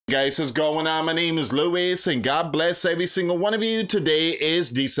Guys, what's going on? My name is Luis, and God bless every single one of you. Today is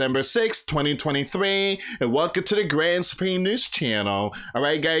December 6th, 2023, and welcome to the Grand Supreme News Channel.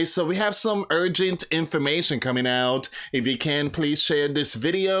 Alright guys, so we have some urgent information coming out. If you can, please share this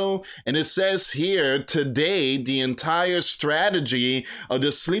video. And it says here, today, the entire strategy of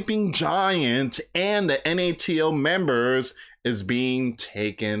the Sleeping Giant and the NATO members is being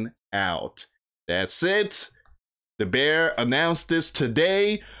taken out. That's it. The Bear announced this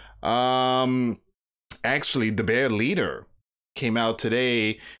today. Actually, the Bear leader came out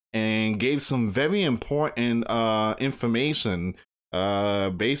today and gave some very important information,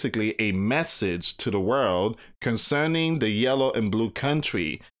 basically a message to the world concerning the yellow and blue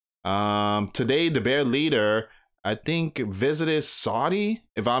country. Today, the Bear leader, I think, visited Saudi,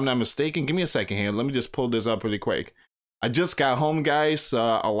 if I'm not mistaken. Give me a second here. Let me just pull this up really quick. I just got home, guys.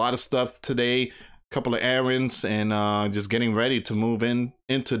 A lot of stuff today. Couple of errands and just getting ready to move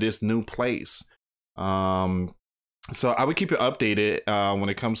into this new place. So I would keep you updated when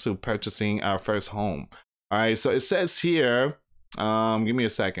it comes to purchasing our first home. All right, so it says here, give me a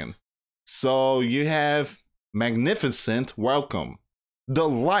second. So you have magnificent welcome, the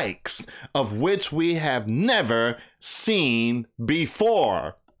likes of which we have never seen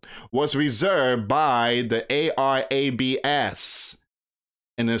before, was reserved by the Arabs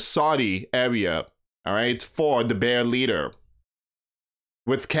in the Saudi area. All right, for the Bear leader,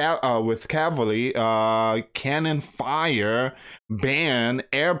 with cavalry, cannon fire, band,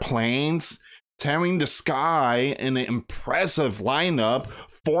 airplanes tearing the sky in an impressive lineup,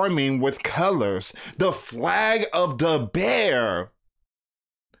 forming with colors the flag of the bear.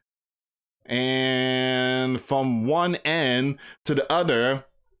 And from one end to the other,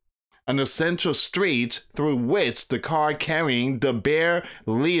 on the central street through which the car carrying the Bear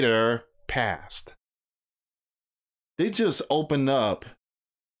leader passed. They just opened up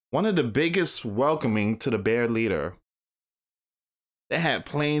one of the biggest welcoming to the Bear leader. They had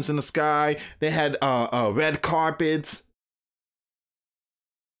planes in the sky. They had red carpets.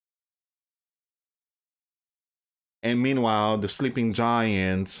 And meanwhile, the Sleeping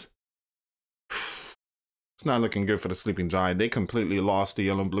Giants, it's not looking good for the Sleeping Giant. They completely lost the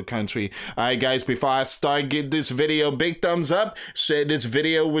yellow and blue country. All right, guys, before I start, give this video a big thumbs up. Share this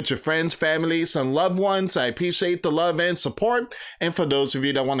video with your friends, families, and loved ones. I appreciate the love and support. And for those of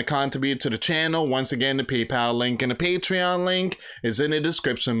you that want to contribute to the channel, once again, the PayPal link and the Patreon link is in the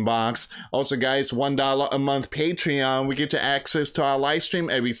description box. Also, guys, $1 a month Patreon. We get you access to our live stream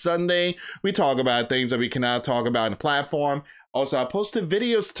every Sunday. We talk about things that we cannot talk about on the platform. Also, I posted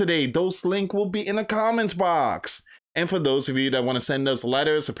videos today. Those links will be in the comments box. And for those of you that want to send us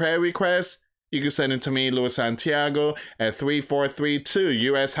letters or prayer requests, you can send it to me, Luis Santiago, at 3432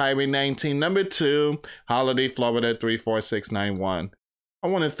 US Highway 19, number 2, Holiday, Florida 34691. I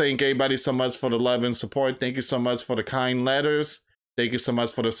want to thank everybody so much for the love and support. Thank you so much for the kind letters. Thank you so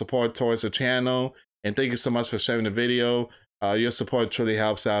much for the support towards the channel. And thank you so much for sharing the video. Your support truly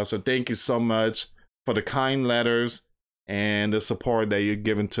helps out. So thank you so much for the kind letters and the support that you're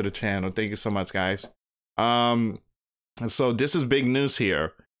giving to the channel. Thank you so much, guys. So this is big news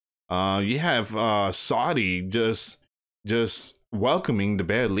here. You have Saudi just welcoming the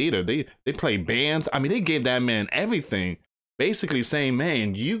Bear leader. They play bands. I mean, they gave that man everything, basically saying,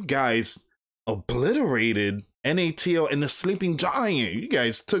 man, you guys obliterated NATO and the Sleeping Giant. You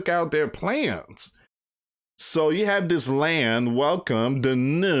guys took out their plans. So you have this land welcome the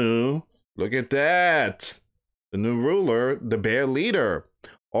new, look at that, the new ruler, the Bear leader,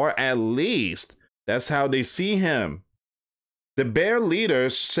 or at least that's how they see him. The Bear leader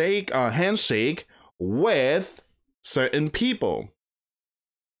shake a handshake with certain people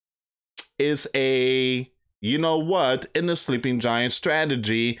is a, you know what, in the Sleeping Giant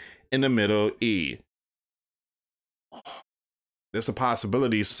strategy in the Middle East. There's a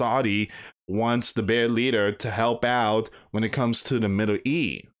possibility Saudi wants the Bear leader to help out when it comes to the Middle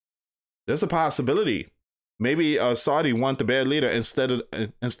East. There's a possibility. Maybe Saudi want the Bear leader instead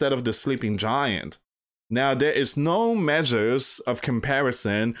of the Sleeping Giant. Now, there is no measures of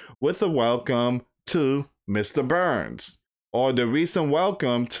comparison with the welcome to Mr. Burns or the recent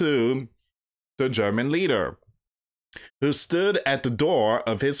welcome to the German leader, who stood at the door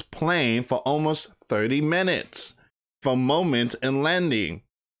of his plane for almost 30 minutes from moment in landing.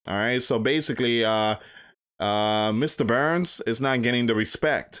 All right, so basically, Mr. Burns is not getting the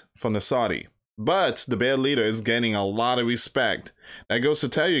respect from the Saudi. But the Bear leader is getting a lot of respect. That goes to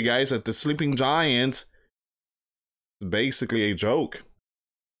tell you guys that the Sleeping Giant is basically a joke.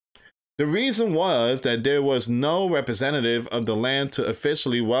 The reason was that there was no representative of the land to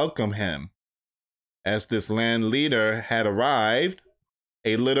officially welcome him. As this land leader had arrived,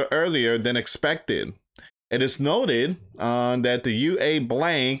 a little earlier than expected. It is noted that the UA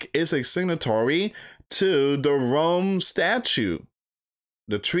blank is a signatory to the Rome Statute,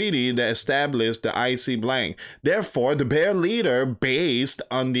 the treaty that established the IC blank. Therefore, the bear leader, based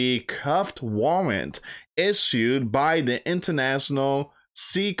on the cuffed warrant issued by the International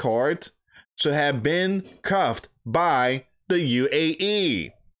Sea Court, should have been cuffed by the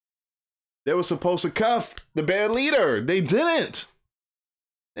UAE. They were supposed to cuff the bear leader. They didn't.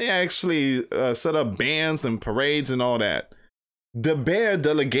 They actually set up bands and parades and all that. The bear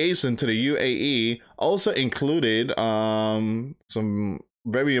delegation to the UAE also included some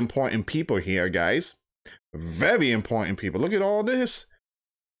very important people here, guys. Very important people. Look at all this.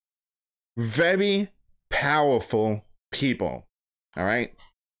 Very powerful people. All right.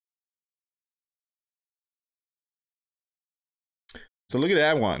 So look at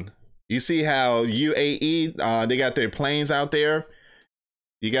that one. You see how UAE, they got their planes out there.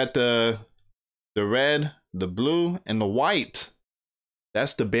 You got the red, the blue, and the white.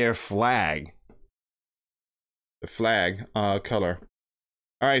 That's the bear flag. The flag color.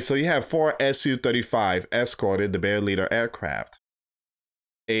 All right, so you have 4 Su-35 escorted the bear leader aircraft.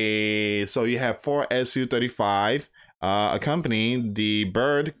 So you have 4 Su-35 accompanying the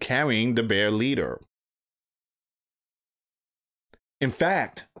bird carrying the bear leader. In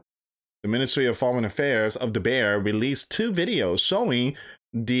fact, the Ministry of Foreign Affairs of the bear released 2 videos showing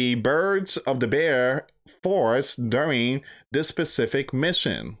the birds of the bear force during this specific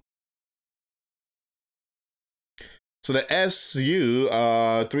mission. So the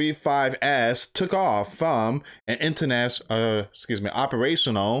Su-35S took off from an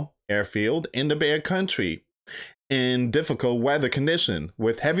operational airfield in the Bear Country in difficult weather conditions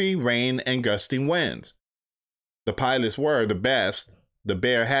with heavy rain and gusty winds. The pilots were the best the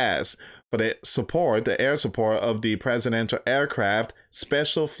bear has for the air support of the presidential aircraft.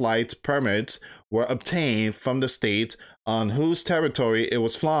 Special flight permits were obtained from the state on whose territory it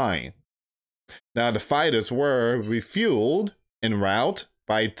was flying. Now, the fighters were refueled en route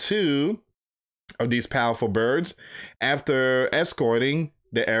by 2 of these powerful birds. After escorting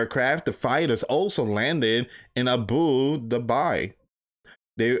the aircraft, the fighters also landed in Abu Dhabi.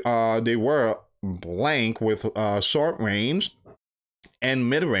 They were blank with short range and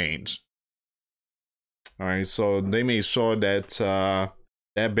mid range. All right, so they made sure that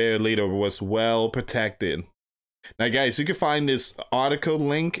that bear leader was well protected. Now, guys, you can find this article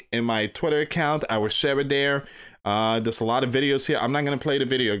link in my Twitter account. I will share it there. There's a lot of videos here. I'm not going to play the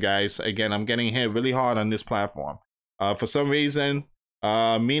video, guys. Again, I'm getting hit really hard on this platform. For some reason,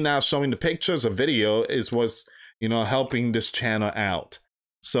 me now showing the pictures of video is what's, helping this channel out.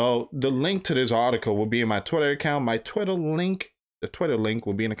 So the link to this article will be in my Twitter account. The Twitter link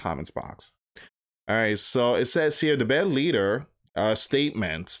will be in the comments box. All right, so it says here, the bear leader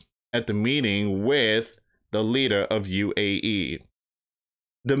statements at the meeting with the leader of UAE.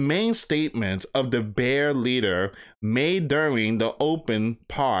 The main statements of the bear leader made during the open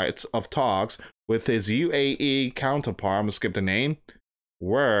parts of talks with his UAE counterpart, I'm gonna skip the name,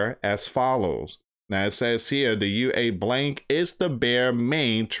 were as follows. Now it says here, the UA blank is the bear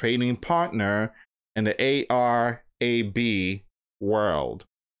main trading partner in the ARAB world.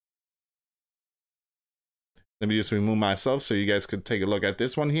 Let me just remove myself so you guys could take a look at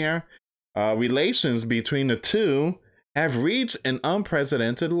this one here. Relations between the two have reached an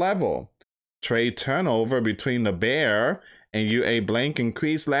unprecedented level. Trade turnover between the bear and UA blank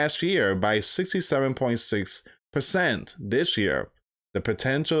increased last year by 67.6%. This year, the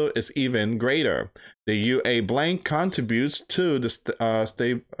potential is even greater. The UA blank contributes to the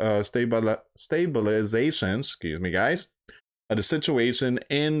stabilization, of the situation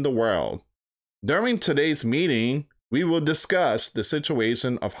in the world. During today's meeting, we will discuss the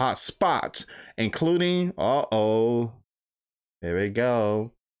situation of hot spots, including, there we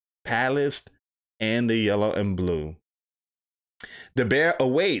go, Palace and the yellow and blue. The bear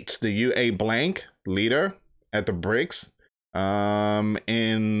awaits the UA blank leader at the BRICS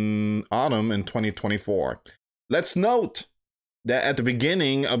in autumn in 2024. Let's note that at the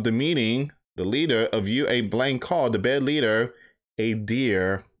beginning of the meeting, the leader of UA blank called the bear leader a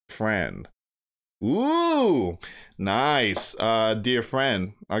dear friend. Ooh, nice, dear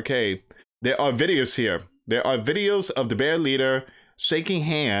friend. Okay, there are videos here. There are videos of the bear leader shaking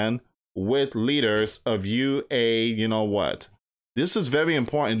hand with leaders of UA, you know what? This is very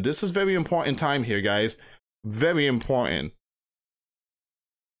important. This is very important time here, guys. Very important.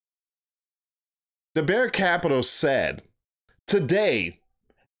 The bear capital said, today,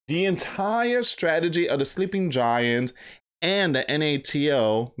 the entire strategy of the Sleeping Giant and the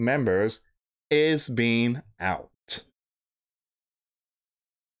NATO members is being out.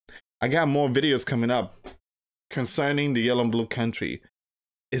 I got more videos coming up concerning the Yellow and Blue country.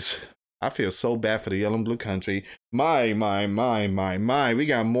 I feel so bad for the Yellow and Blue country. My. We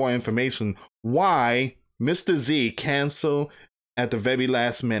got more information. Why Mr. Z canceled at the very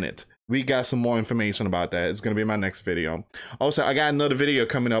last minute. We got some more information about that. It's going to be my next video. Also, I got another video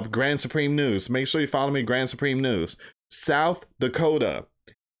coming up. Grand Supreme News. Make sure you follow me, Grand Supreme News. South Dakota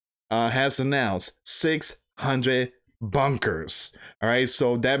has announced 600 bunkers. All right,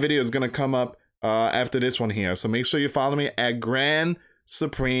 so that video is going to come up after this one here. So make sure you follow me at Grand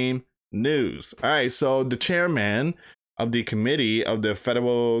Supreme News. All right, so the chairman of the committee of the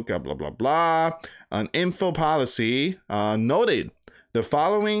federal blah blah blah on info policy noted the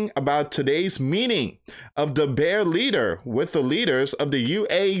following about today's meeting of the Bear leader with the leaders of the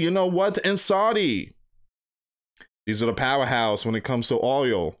UAE, you know what, and Saudi. These are the powerhouse when it comes to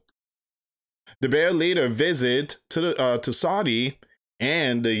oil. The Bear leader visit to Saudi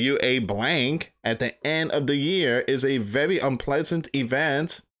and the UAE blank at the end of the year is a very unpleasant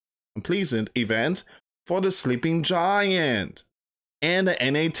event for the sleeping giant and the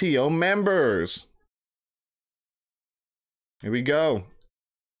NATO members. Here we go.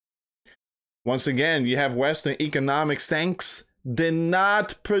 Once again, you have Western economic sanctions did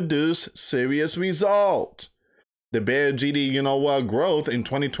not produce serious result. The Bear GD, you know what, growth in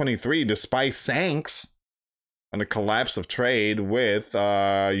 2023, despite sanctions and the collapse of trade with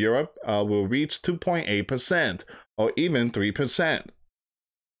Europe, will reach 2.8% or even 3%.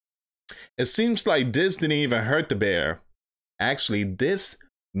 It seems like this didn't even hurt the Bear. Actually, this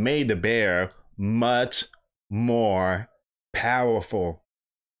made the Bear much more powerful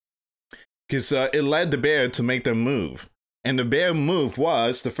because it led the Bear to make them move. And the Bear move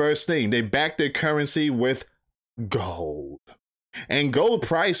was the first thing. They backed their currency with gold. And gold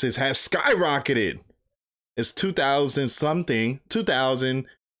prices has skyrocketed. It's 2,000 something, 2,000,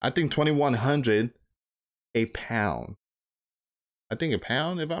 I think 2,100 a pound. I think a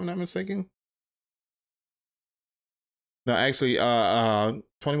pound, if I'm not mistaken. No, actually,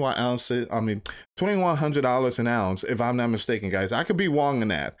 21 ounces. I mean, $2,100 an ounce, if I'm not mistaken, guys. I could be wrong on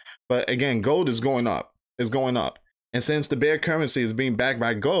that, but again, gold is going up. It's going up, and since the Bear currency is being backed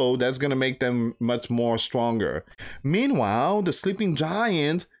by gold, that's gonna make them much more stronger. Meanwhile, the sleeping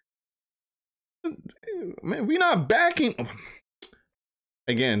giant, man, we're not backing.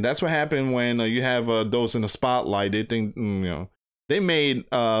 Again, that's what happened when you have those in the spotlight. They think, they made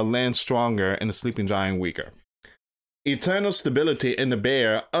land stronger and the sleeping giant weaker. Eternal stability in the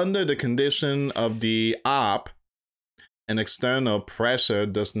Bear under the condition of the op and external pressure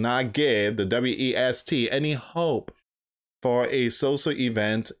does not give the WEST any hope for a social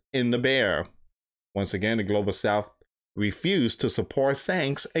event in the Bear. Once again, the Global South refused to support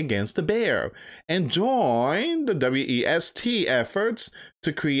sanctions against the Bear and joined the WEST efforts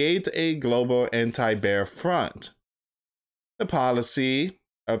to create a global anti-Bear front. The policy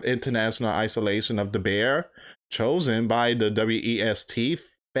of international isolation of the Bear chosen by the WEST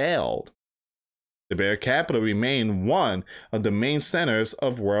failed. The Bear capital remained one of the main centers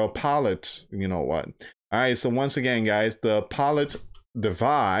of world politics. You know what? All right, so once again, guys, the politics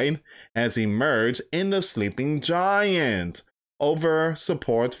divide has emerged in the sleeping giant over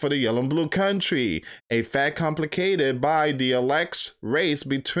support for the Yellow and Blue country, a fact complicated by the elect race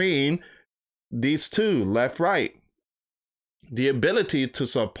between these two, left-right. The ability to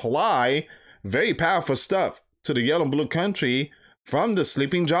supply very powerful stuff to the Yellow and Blue country from the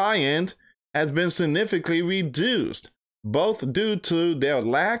sleeping giant has been significantly reduced, both due to their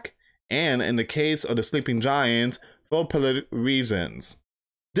lack and, in the case of the sleeping giant, for political reasons.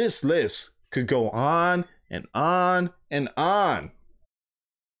 This list could go on and on and on.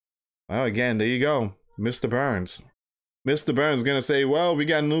 Well, again, there you go, Mr. Burns. Mr. Burns is going to say, well, we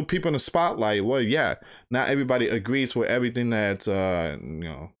got new people in the spotlight. Well, yeah, not everybody agrees with everything that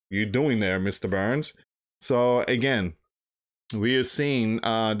you're doing there, Mr. Burns. So again, we are seeing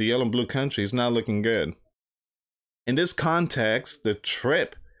the Yellow and Blue country is not looking good. In this context, the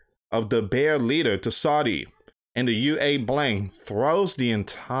trip of the Bear leader to Saudi and the UAE blank throws the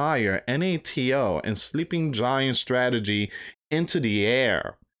entire NATO and sleeping giant strategy into the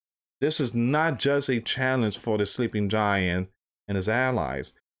air. This is not just a challenge for the sleeping giant and his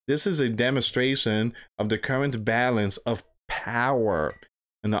allies. This is a demonstration of the current balance of power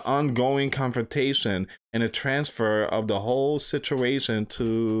and the ongoing confrontation and the transfer of the whole situation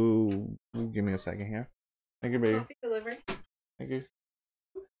to... Give me a second here. Thank you, baby. Coffee delivery. Thank you.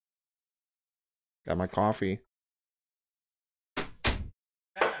 Got my coffee.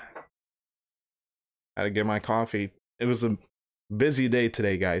 Had to get my coffee. It was a busy day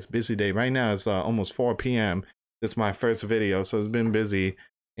today, guys. Busy day. Right now it's almost 4 p.m. It's my first video, so it's been busy.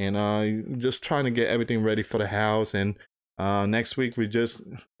 and just trying to get everything ready for the house. And next week it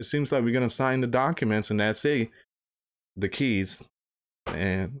seems like we're gonna sign the documents, and that's it, the keys,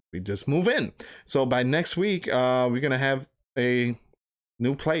 and we just move in. So by next week, we're gonna have a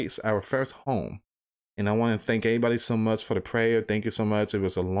new place, our first home. And I want to thank everybody so much for the prayer. Thank you so much. It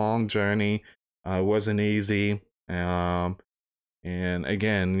was a long journey. It wasn't easy. And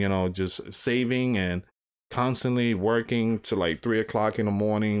again, just saving and constantly working to like 3 o'clock in the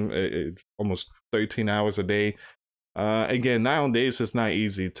morning. It's almost 13 hours a day. Again, nowadays it's not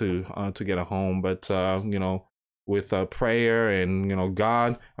easy to get a home, but with prayer and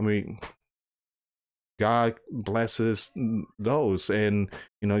God, I mean, God blesses those, and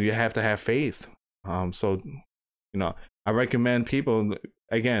you have to have faith. So I recommend people,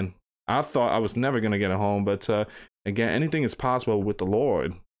 again, I thought I was never gonna get a home, but again, anything is possible with the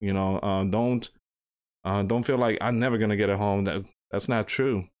Lord. Don't feel like I'm never gonna get a home. That's not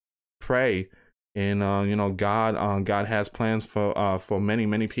true. Pray, and God has plans for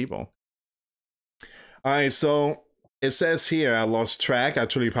many people. All right, so it says here, I lost track. I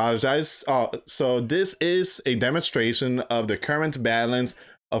truly apologize. So this is a demonstration of the current balance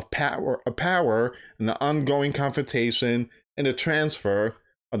of power and the ongoing confrontation and the transfer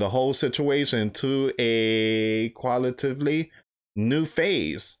of the whole situation to a qualitatively new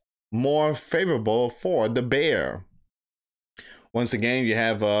phase, more favorable for the bear. Once again, you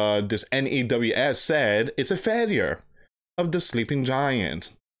have this NEWS said it's a failure of the sleeping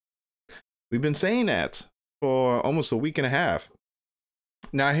giant. We've been saying that for almost a week and a half.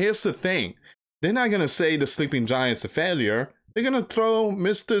 Now, here's the thing. They're not going to say the sleeping giant's a failure. They're going to throw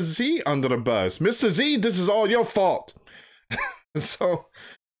Mr. Z under the bus. Mr. Z, this is all your fault. So,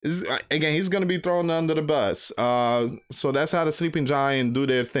 again, he's going to be thrown under the bus. So that's how the sleeping giant do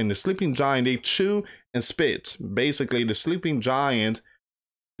their thing. The sleeping giant, they chew and spit. Basically, the sleeping giant,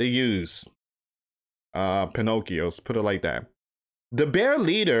 they use Pinocchio's, put it like that. The bear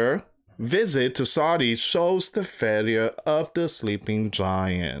leader visit to Saudi shows the failure of the sleeping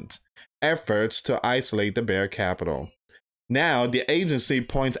giant efforts to isolate the bear capital. Now, the agency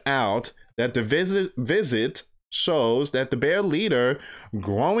points out that the visit shows that the bear leader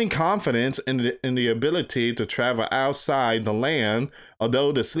growing confidence in the ability to travel outside the land,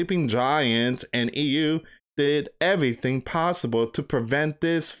 although the sleeping giant and EU did everything possible to prevent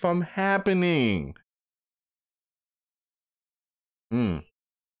this from happening.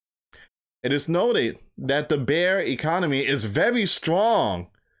 It is noted that the bear economy is very strong,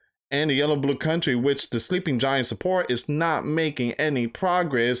 and the yellow blue country, which the sleeping giant support, is not making any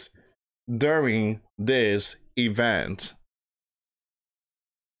progress during this event.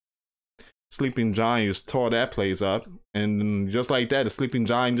 Sleeping giant just tore that place up, and just like that, the sleeping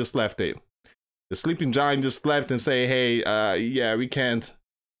giant just left it. The sleeping giant just left and say, "Hey, yeah, we can't,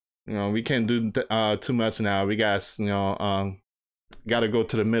 we can't do too much now. We got, got to go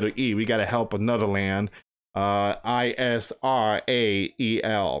to the Middle East. We got to help another land, Israel."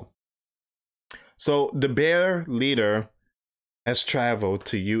 So the bear leader has traveled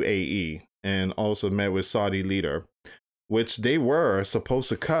to UAE and also met with Saudi leader, which they were supposed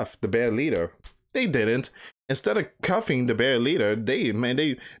to cuff the bear leader. They didn't. Instead of cuffing the bear leader, they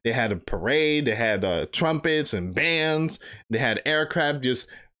had a parade. They had trumpets and bands. They had aircraft just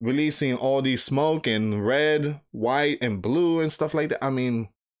releasing all these smoke in red, white, and blue and stuff like that. I mean,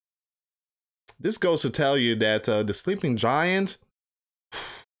 this goes to tell you that the sleeping giant,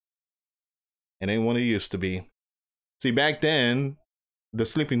 it ain't what it used to be. See, back then, the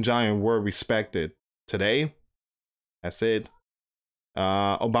sleeping giant were respected. Today, that's it.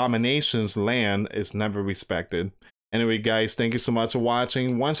 Abomination's land is never respected. Anyway, guys, thank you so much for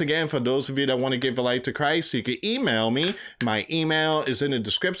watching. Once again, for those of you that want to give a life to Christ, you can email me. My email is in the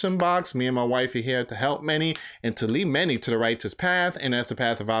description box. Me and my wife are here to help many and to lead many to the righteous path, and that's the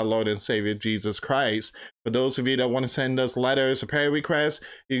path of our Lord and Savior, Jesus Christ. For those of you that want to send us letters or prayer requests,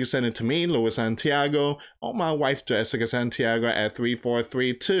 you can send it to me, Luis Santiago, or my wife, Jessica Santiago, at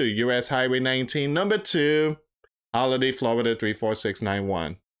 3432 US Highway 19, number 2, Holiday, Florida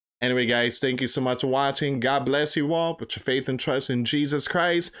 34691. Anyway, guys, thank you so much for watching. God bless you all. Put your faith and trust in Jesus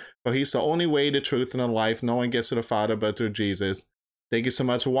Christ, for he's the only way, the truth, and the life. No one gets to the Father but through Jesus. Thank you so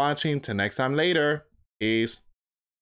much for watching. Till next time later. Peace.